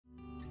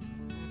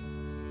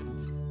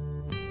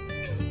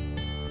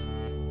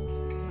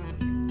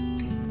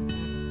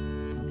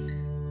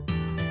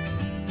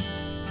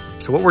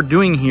So what we're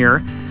doing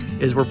here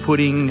is we're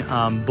putting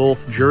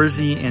both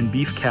Jersey and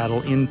beef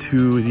cattle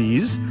into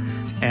these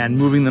and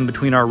moving them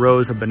between our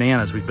rows of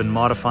bananas. We've been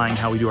modifying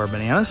how we do our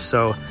bananas,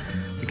 so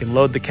we can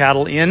load the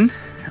cattle in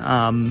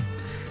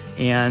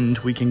and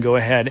we can go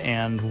ahead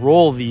and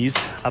roll these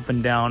up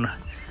and down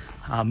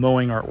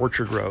mowing our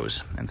orchard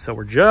rows. And so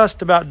we're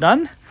just about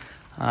done.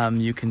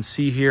 You can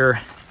see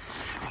here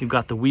we've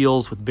got the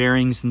wheels with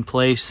bearings in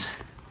place,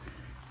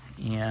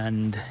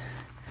 and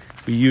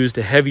we used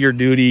a heavier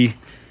duty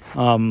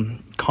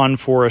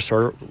conforce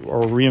or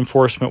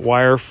reinforcement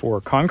wire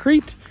for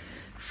concrete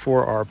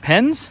for our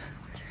pens,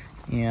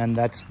 and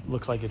that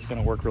looks like it's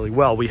going to work really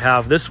well. We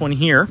have this one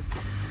here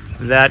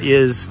that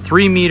is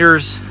 3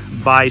 meters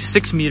by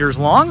 6 meters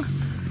long,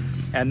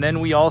 and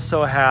then we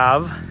also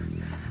have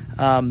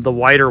the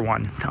wider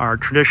one, our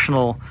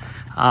traditional.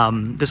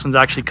 This one's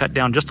actually cut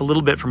down just a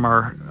little bit from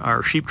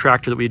our sheep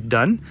tractor that we had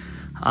done,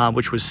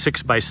 which was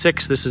 6 by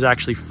 6. This is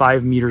actually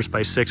 5 meters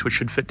by 6, which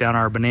should fit down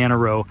our banana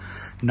row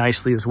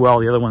nicely as well.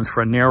 The other one's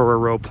for a narrower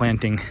row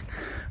planting.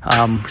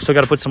 Still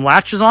got to put some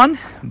latches on,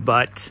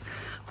 but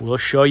we'll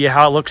show you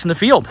how it looks in the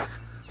field.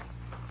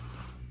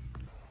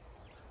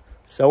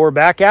 So we're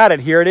back at it.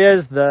 Here it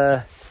is,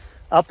 the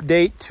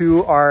update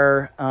to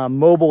our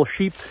mobile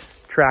sheep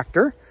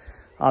tractor.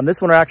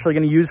 This one we're actually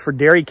going to use for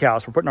dairy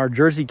cows. We're putting our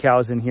Jersey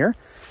cows in here,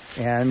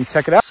 and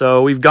check it out.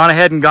 So we've gone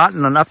ahead and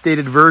gotten an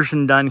updated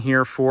version done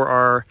here for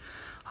our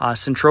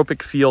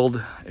syntropic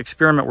field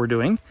experiment we're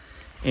doing.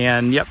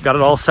 And yep, got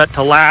it all set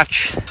to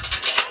latch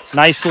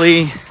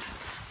nicely.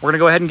 We're going to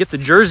go ahead and get the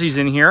Jerseys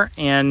in here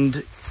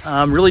and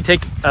really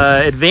take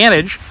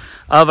advantage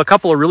of a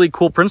couple of really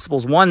cool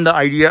principles. One, the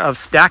idea of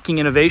stacking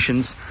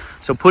innovations.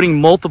 So putting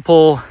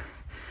multiple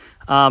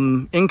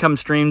income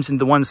streams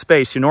into one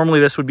space. Normally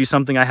this would be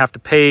something I have to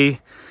pay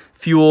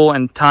fuel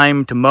and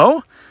time to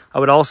mow. I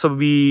would also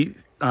be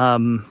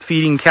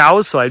feeding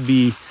cows, so I'd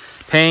be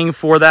paying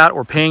for that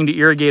or paying to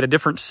irrigate a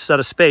different set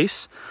of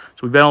space.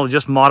 So we've been able to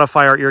just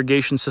modify our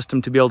irrigation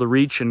system to be able to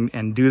reach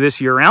and do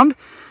this year round.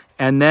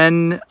 And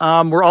then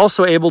we're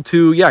also able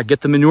to,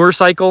 get the manure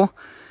cycle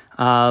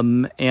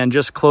and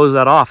just close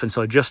that off. And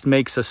so it just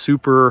makes a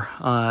super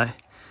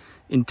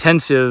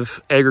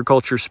intensive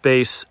agriculture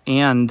space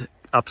and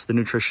ups the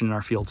nutrition in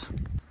our fields.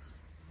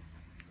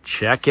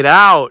 Check it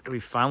out. We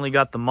finally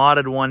got the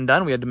modded one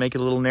done. We had to make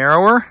it a little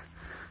narrower.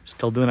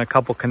 Still doing a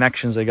couple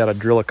connections. I got to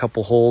drill a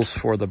couple holes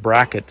for the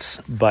brackets,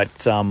 but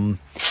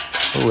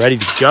we're ready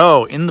to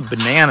go in the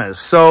bananas.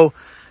 So,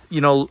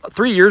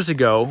 3 years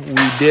ago, we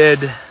did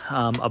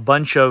a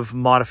bunch of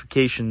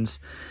modifications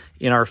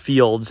in our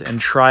fields and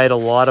tried a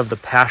lot of the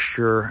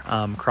pasture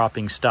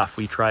cropping stuff.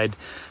 We tried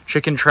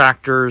chicken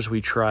tractors,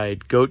 we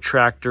tried goat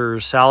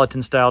tractors,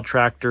 Salatin style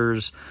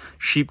tractors,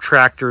 sheep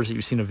tractors that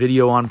you've seen a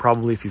video on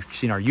probably if you've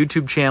seen our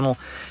YouTube channel,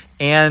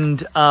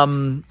 and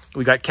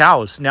we got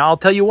cows. Now I'll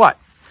tell you what,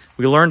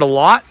 we learned a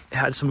lot,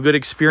 had some good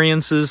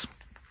experiences,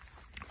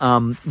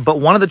 but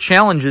one of the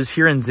challenges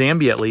here in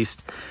Zambia at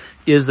least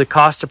is the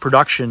cost of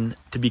production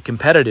to be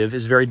competitive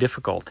is very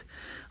difficult.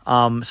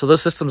 So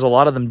those systems, a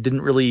lot of them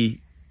didn't really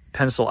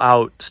pencil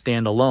out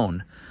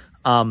standalone,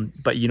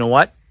 but you know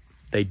what?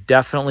 They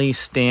definitely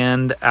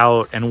stand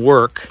out and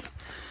work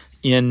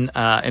in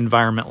an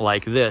environment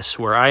like this,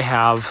 where I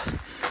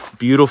have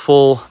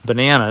beautiful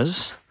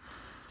bananas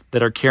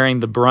that are carrying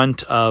the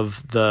brunt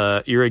of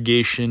the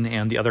irrigation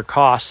and the other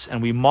costs.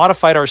 And we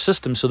modified our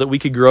system so that we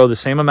could grow the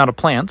same amount of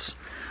plants,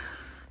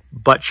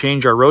 but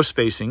change our row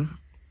spacing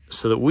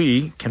so that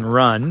we can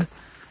run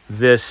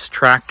this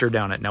tractor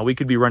down it. Now we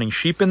could be running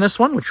sheep in this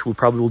one, which we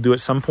probably will do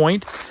at some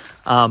point.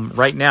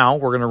 Right now,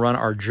 we're going to run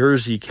our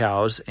Jersey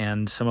cows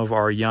and some of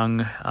our young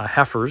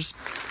heifers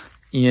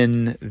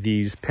in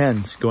these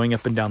pens going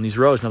up and down these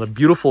rows. Now, the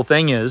beautiful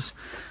thing is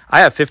I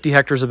have 50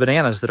 hectares of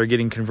bananas that are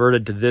getting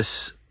converted to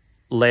this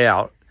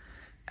layout,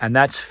 and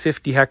that's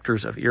 50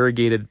 hectares of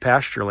irrigated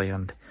pasture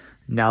land.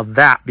 Now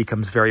that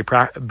becomes very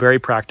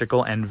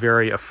practical and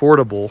very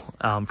affordable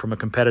from a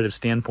competitive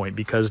standpoint,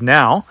 because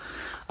now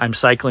I'm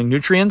cycling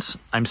nutrients,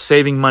 I'm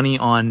saving money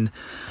on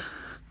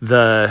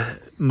the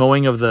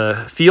mowing of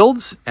the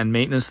fields and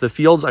maintenance of the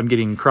fields, I'm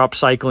getting crop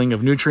cycling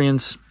of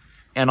nutrients,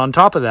 and on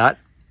top of that,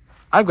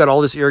 I've got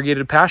all this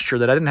irrigated pasture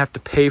that I didn't have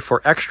to pay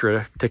for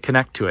extra to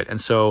connect to it.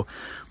 And so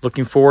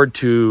looking forward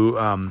to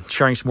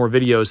sharing some more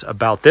videos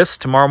about this.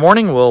 Tomorrow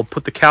morning, we'll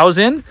put the cows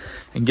in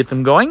and get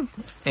them going,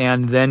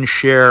 and then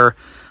share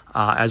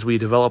as we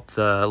develop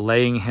the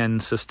laying hen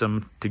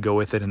system to go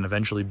with it, and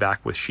eventually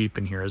back with sheep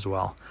in here as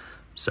well.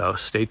 So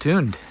stay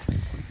tuned.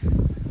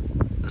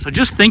 So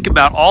just think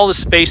about all the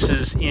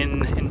spaces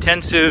in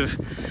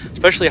intensive,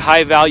 especially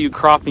high value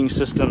cropping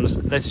systems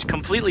that's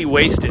completely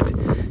wasted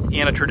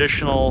in a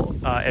traditional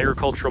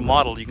agricultural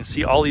model. You can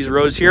see all these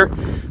rows here.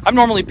 I'm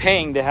normally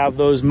paying to have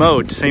those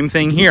mowed. Same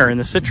thing here in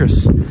the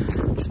citrus.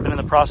 It's been in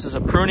the process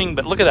of pruning,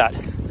 but look at that.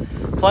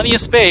 Plenty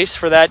of space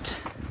for that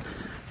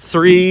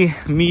 3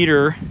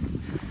 meter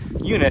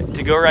unit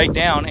to go right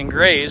down and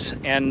graze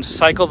and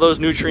cycle those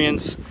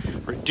nutrients,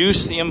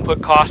 reduce the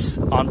input costs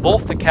on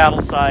both the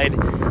cattle side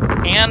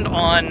and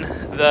on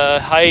the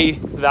high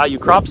value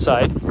crop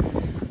side,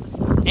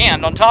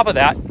 and on top of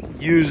that,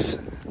 use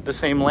the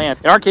same land.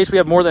 In our case, we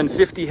have more than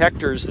 50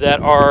 hectares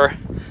that are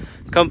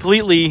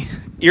completely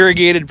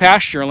irrigated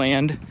pasture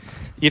land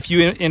if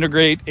you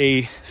integrate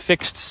a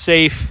fixed,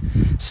 safe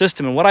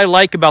system. And what I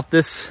like about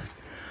this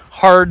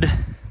hard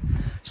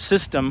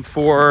system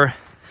for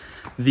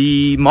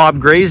the mob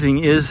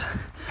grazing is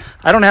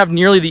I don't have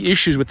nearly the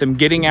issues with them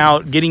getting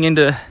out, getting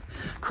into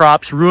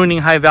crops, ruining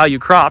high value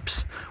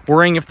crops,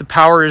 worrying if the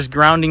power is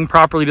grounding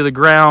properly to the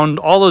ground,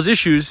 all those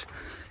issues.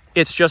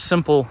 It's just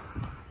simple.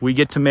 We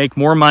get to make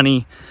more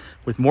money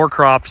with more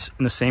crops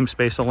in the same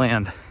space of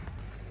land.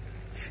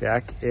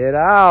 Check it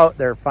out,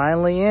 they're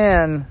finally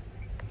in.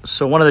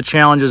 So one of the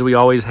challenges we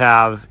always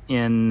have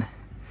in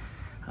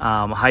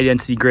high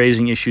density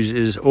grazing issues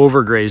is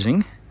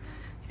overgrazing.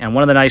 And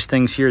one of the nice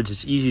things here is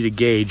it's easy to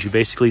gauge. You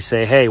basically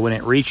say, hey, when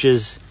it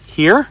reaches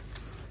here,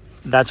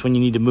 that's when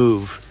you need to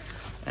move.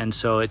 And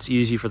so it's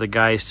easy for the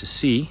guys to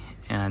see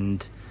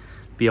and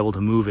be able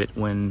to move it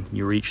when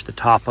you reach the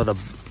top of the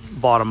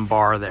bottom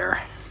bar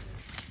there.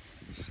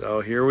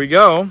 So here we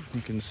go.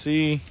 You can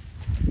see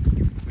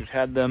we've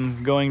had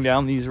them going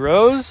down these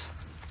rows,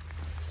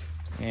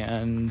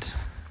 and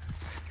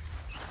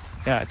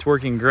yeah, it's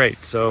working great.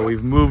 So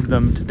we've moved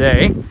them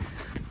today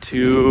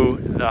to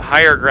the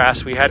higher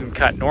grass we hadn't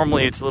cut.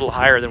 Normally it's a little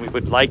higher than we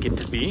would like it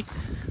to be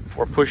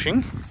for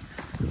pushing,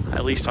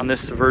 at least on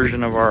this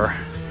version of our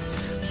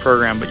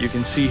program. But you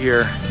can see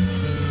here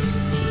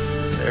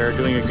they're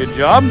doing a good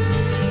job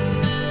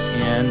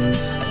and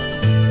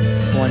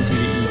plenty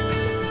to eat.